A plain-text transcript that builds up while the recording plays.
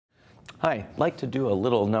Hi, I'd like to do a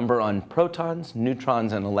little number on protons,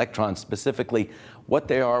 neutrons, and electrons, specifically what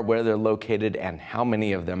they are, where they're located, and how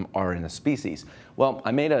many of them are in a species. Well,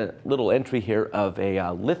 I made a little entry here of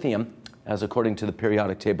a lithium, as according to the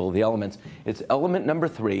periodic table of the elements. It's element number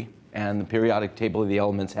 3, and the periodic table of the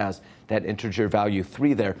elements has that integer value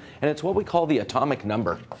 3 there, and it's what we call the atomic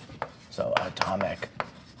number. So atomic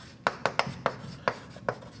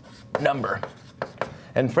number.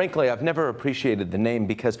 And frankly, I've never appreciated the name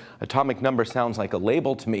because atomic number sounds like a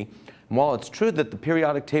label to me. And while it's true that the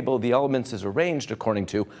periodic table of the elements is arranged according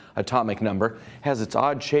to atomic number, it has its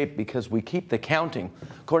odd shape because we keep the counting.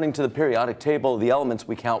 According to the periodic table of the elements,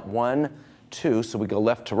 we count 1, 2, so we go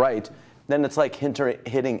left to right. Then it's like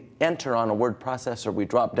hitting enter on a word processor. We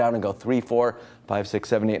drop down and go 3, 4, 5, 6,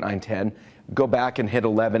 7, 8, 9, 10. Go back and hit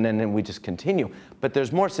 11, and then we just continue. But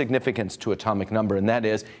there's more significance to atomic number, and that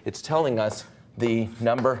is it's telling us the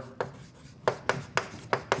number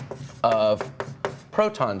of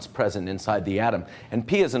protons present inside the atom. And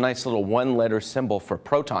P is a nice little one-letter symbol for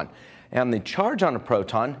proton. And the charge on a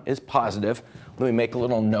proton is positive. Let me make a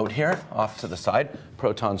little note here off to the side.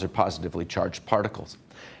 Protons are positively charged particles.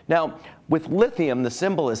 Now, with lithium, the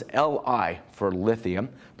symbol is Li for lithium.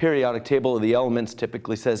 Periodic table of the elements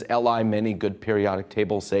typically says Li. Many good periodic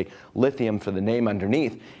tables say lithium for the name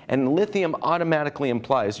underneath. And lithium automatically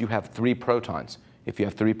implies you have 3 protons. If you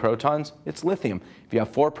have 3 protons, it's lithium. If you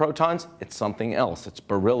have 4 protons, it's something else. It's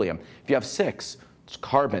beryllium. If you have 6, it's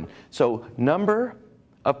carbon. So number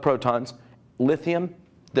of protons, lithium,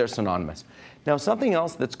 they're synonymous. Now, something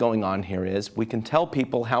else that's going on here is we can tell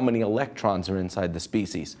people how many electrons are inside the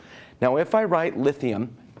species. Now, if I write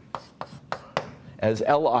lithium as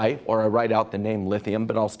Li, or I write out the name lithium,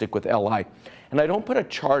 but I'll stick with Li, and I don't put a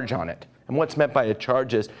charge on it. And what's meant by a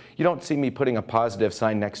charge is you don't see me putting a positive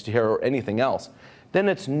sign next to here or anything else. Then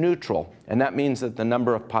it's neutral, and that means that the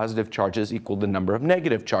number of positive charges equal the number of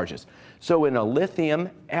negative charges. So in a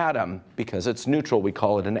lithium atom, because it's neutral, we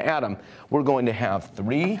call it an atom, we're going to have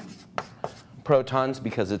 3 protons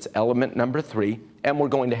because it's element number 3, and we're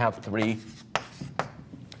going to have 3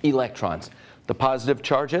 electrons. The positive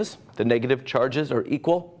charges, the negative charges are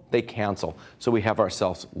equal. They cancel. So we have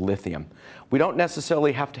ourselves lithium. We don't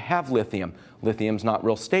necessarily have to have lithium. Lithium's not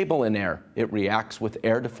real stable in air. It reacts with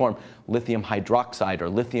air to form lithium hydroxide or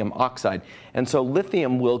lithium oxide. And so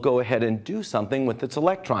lithium will go ahead and do something with its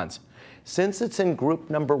electrons. Since it's in group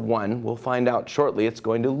number 1, we'll find out shortly it's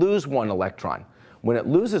going to lose 1 electron. When it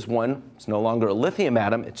loses 1, it's no longer a lithium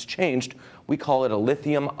atom. It's changed. We call it a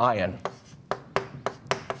lithium ion.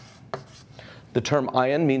 The term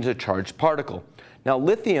ion means a charged particle. Now,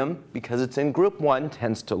 lithium, because it's in group 1,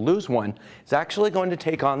 tends to lose 1, is actually going to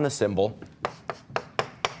take on the symbol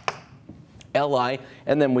Li,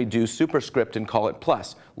 and then we do superscript and call it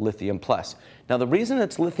plus, lithium plus. Now, the reason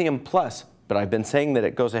it's lithium plus, but I've been saying that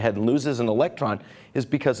it goes ahead and loses an electron, is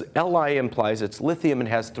because Li implies it's lithium and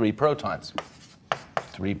has 3 protons.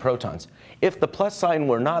 3 protons. If the plus sign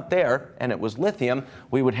were not there and it was lithium,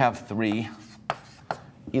 we would have 3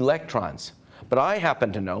 electrons. But I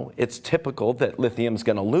happen to know it's typical that lithium's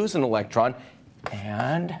going to lose an electron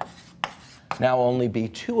and now only be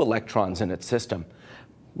 2 electrons in its system.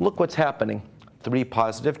 Look what's happening. 3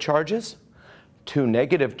 positive charges, 2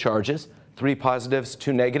 negative charges, 3 positives,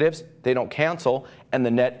 2 negatives, they don't cancel, and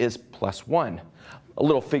the net is +1. A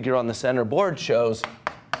little figure on the center board shows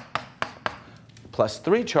plus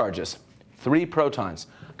 3 charges, 3 protons,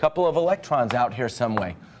 a couple of electrons out here some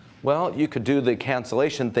way. Well, you could do the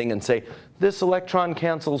cancellation thing and say, this electron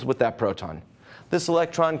cancels with that proton. This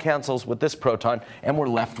electron cancels with this proton, and we're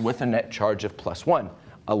left with a net charge of +1,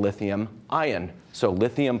 a lithium ion. So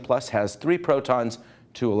lithium plus has 3 protons,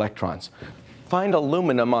 2 electrons. Find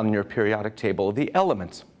aluminum on your periodic table of the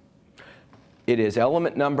elements. It is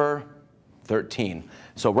element number 13.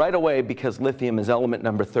 So right away, because lithium is element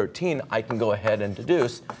number 13, I can go ahead and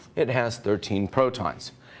deduce it has 13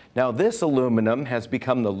 protons. Now, this aluminum has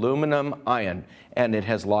become the aluminum ion, and it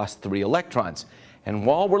has lost 3 electrons. And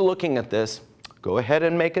while we're looking at this, go ahead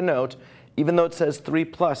and make a note. Even though it says 3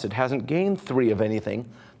 plus, it hasn't gained 3 of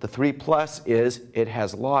anything. The 3 plus is it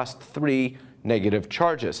has lost 3 negative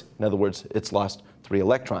charges. In other words, it's lost 3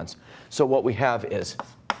 electrons. So what we have is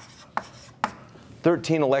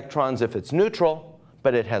 13 electrons if it's neutral,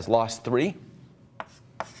 but it has lost 3.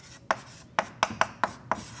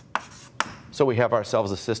 So we have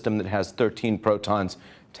ourselves a system that has 13 protons,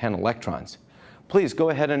 10 electrons. Please go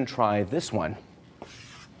ahead and try this one.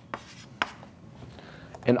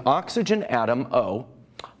 An oxygen atom, O,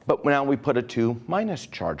 but now we put a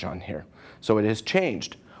 2- charge on here. So it has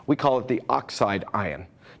changed. We call it the oxide ion.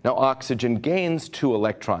 Now, oxygen gains 2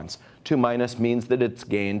 electrons. 2 minus means that it's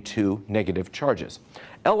gained 2 negative charges.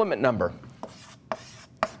 Element number.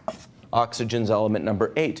 Oxygen's element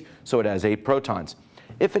number 8, so it has 8 protons.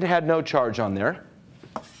 If it had no charge on there,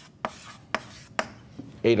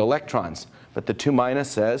 8 electrons. But the 2 minus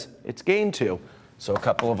says it's gained 2. So a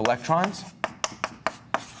couple of electrons,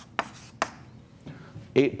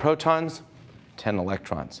 8 protons, 10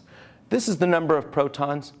 electrons. This is the number of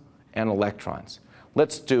protons and electrons.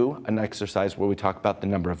 Let's do an exercise where we talk about the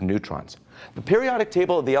number of neutrons. The periodic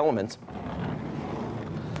table of the elements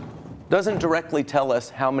doesn't directly tell us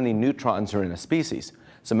how many neutrons are in a species.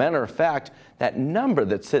 As a matter of fact, that number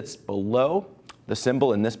that sits below the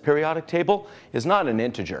symbol in this periodic table is not an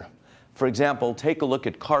integer. For example, take a look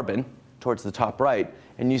at carbon towards the top right,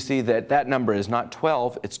 and you see that that number is not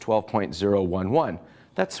 12, it's 12.011.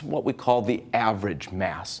 That's what we call the average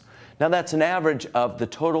mass. Now that's an average of the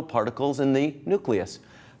total particles in the nucleus,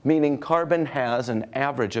 meaning carbon has an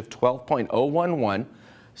average of 12.011.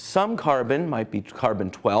 Some carbon might be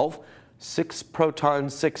carbon 12, 6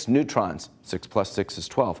 protons, 6 neutrons. 6 plus 6 is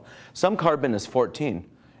 12. Some carbon is 14.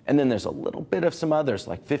 And then there's a little bit of some others,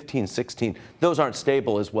 like 15, 16. Those aren't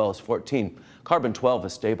stable as well as 14. Carbon 12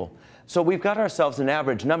 is stable. So we've got ourselves an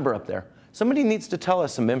average number up there. Somebody needs to tell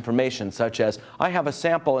us some information, such as, I have a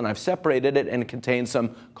sample and I've separated it and it contains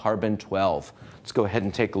some carbon 12. Let's go ahead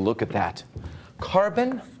and take a look at that.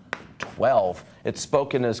 Carbon 12. It's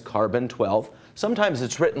spoken as carbon 12. Sometimes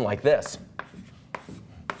it's written like this.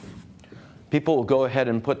 People will go ahead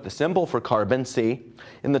and put the symbol for carbon, C.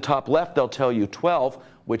 In the top left, they'll tell you 12,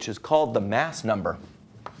 which is called the mass number.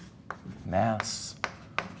 Mass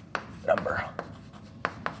number.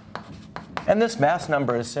 And this mass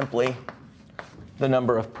number is simply the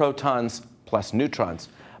number of protons plus neutrons.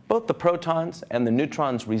 Both the protons and the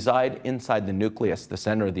neutrons reside inside the nucleus, the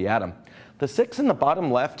center of the atom. The 6 in the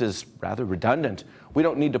bottom left is rather redundant. We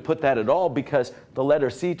don't need to put that at all because the letter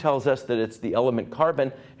C tells us that it's the element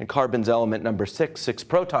carbon, and carbon's element number 6, 6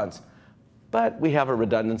 protons. But we have a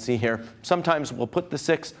redundancy here. Sometimes we'll put the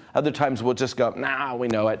 6, other times we'll just go, nah, we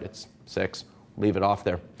know it, it's 6. Leave it off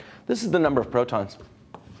there. This is the number of protons.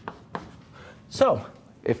 So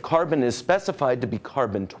if carbon is specified to be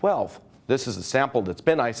carbon 12, this is a sample that's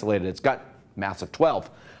been isolated, it's got mass of 12.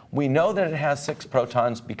 We know that it has 6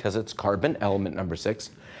 protons because it's carbon, element number 6.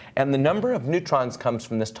 And the number of neutrons comes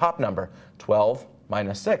from this top number, 12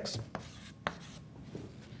 minus 6.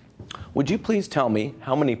 Would you please tell me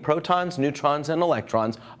how many protons, neutrons, and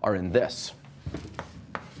electrons are in this?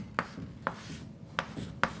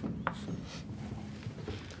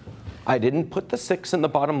 I didn't put the 6 in the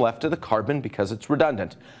bottom left of the carbon because it's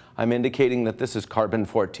redundant. I'm indicating that this is carbon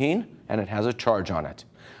 14 and it has a charge on it.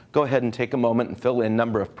 Go ahead and take a moment and fill in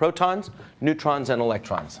number of protons, neutrons, and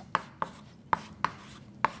electrons.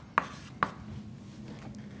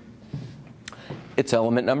 It's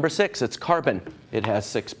element number 6. It's carbon. It has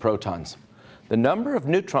 6 protons. The number of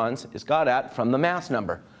neutrons is got at from the mass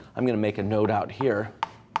number. I'm going to make a note out here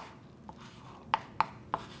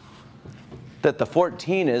that the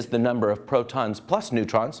 14 is the number of protons plus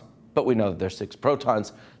neutrons, but we know that there's 6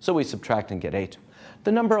 protons, so we subtract and get 8.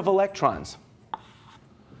 The number of electrons.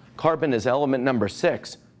 Carbon is element number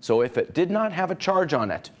 6, so if it did not have a charge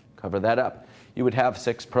on it, cover that up, you would have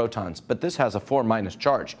 6 protons. But this has a 4 minus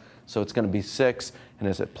charge, so it's going to be 6. And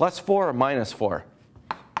is it plus 4 or minus 4?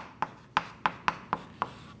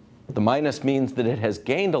 The minus means that it has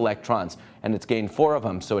gained electrons, and it's gained 4 of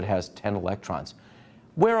them, so it has 10 electrons.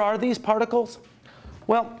 Where are these particles?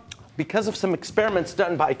 Well, because of some experiments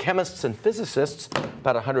done by chemists and physicists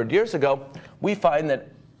about 100 years ago, we find that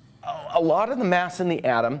a lot of the mass in the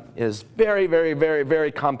atom is very, very, very,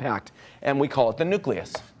 very compact, and we call it the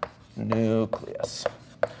nucleus. Nucleus.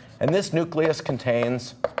 And this nucleus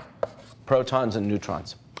contains protons and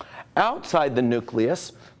neutrons. Outside the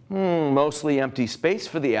nucleus, mostly empty space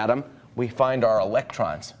for the atom, we find our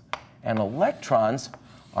electrons. And electrons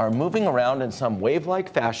are moving around in some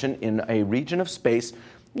wave-like fashion in a region of space.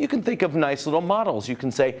 You can think of nice little models. You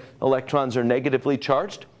can say electrons are negatively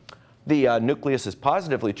charged. The nucleus is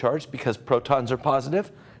positively charged because protons are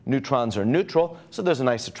positive, neutrons are neutral, so there's a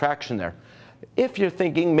nice attraction there. If you're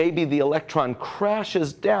thinking maybe the electron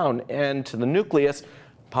crashes down into the nucleus,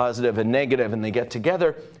 positive and negative, and they get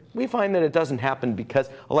together, we find that it doesn't happen because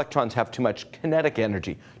electrons have too much kinetic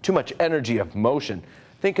energy, too much energy of motion.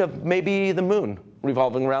 Think of maybe the moon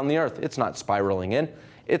revolving around the Earth. It's not spiraling in.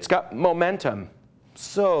 It's got momentum.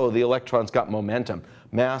 So the electron's got momentum.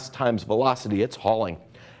 Mass times velocity, it's hauling.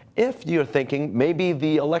 If you're thinking maybe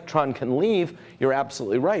the electron can leave, you're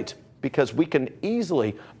absolutely right. because we can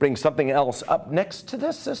easily bring something else up next to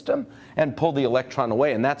this system and pull the electron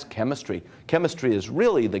away, and that's chemistry. Chemistry is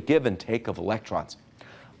really the give and take of electrons.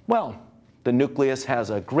 Well, the nucleus has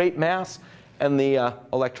a great mass, and the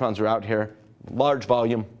electrons are out here, large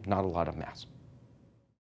volume, not a lot of mass.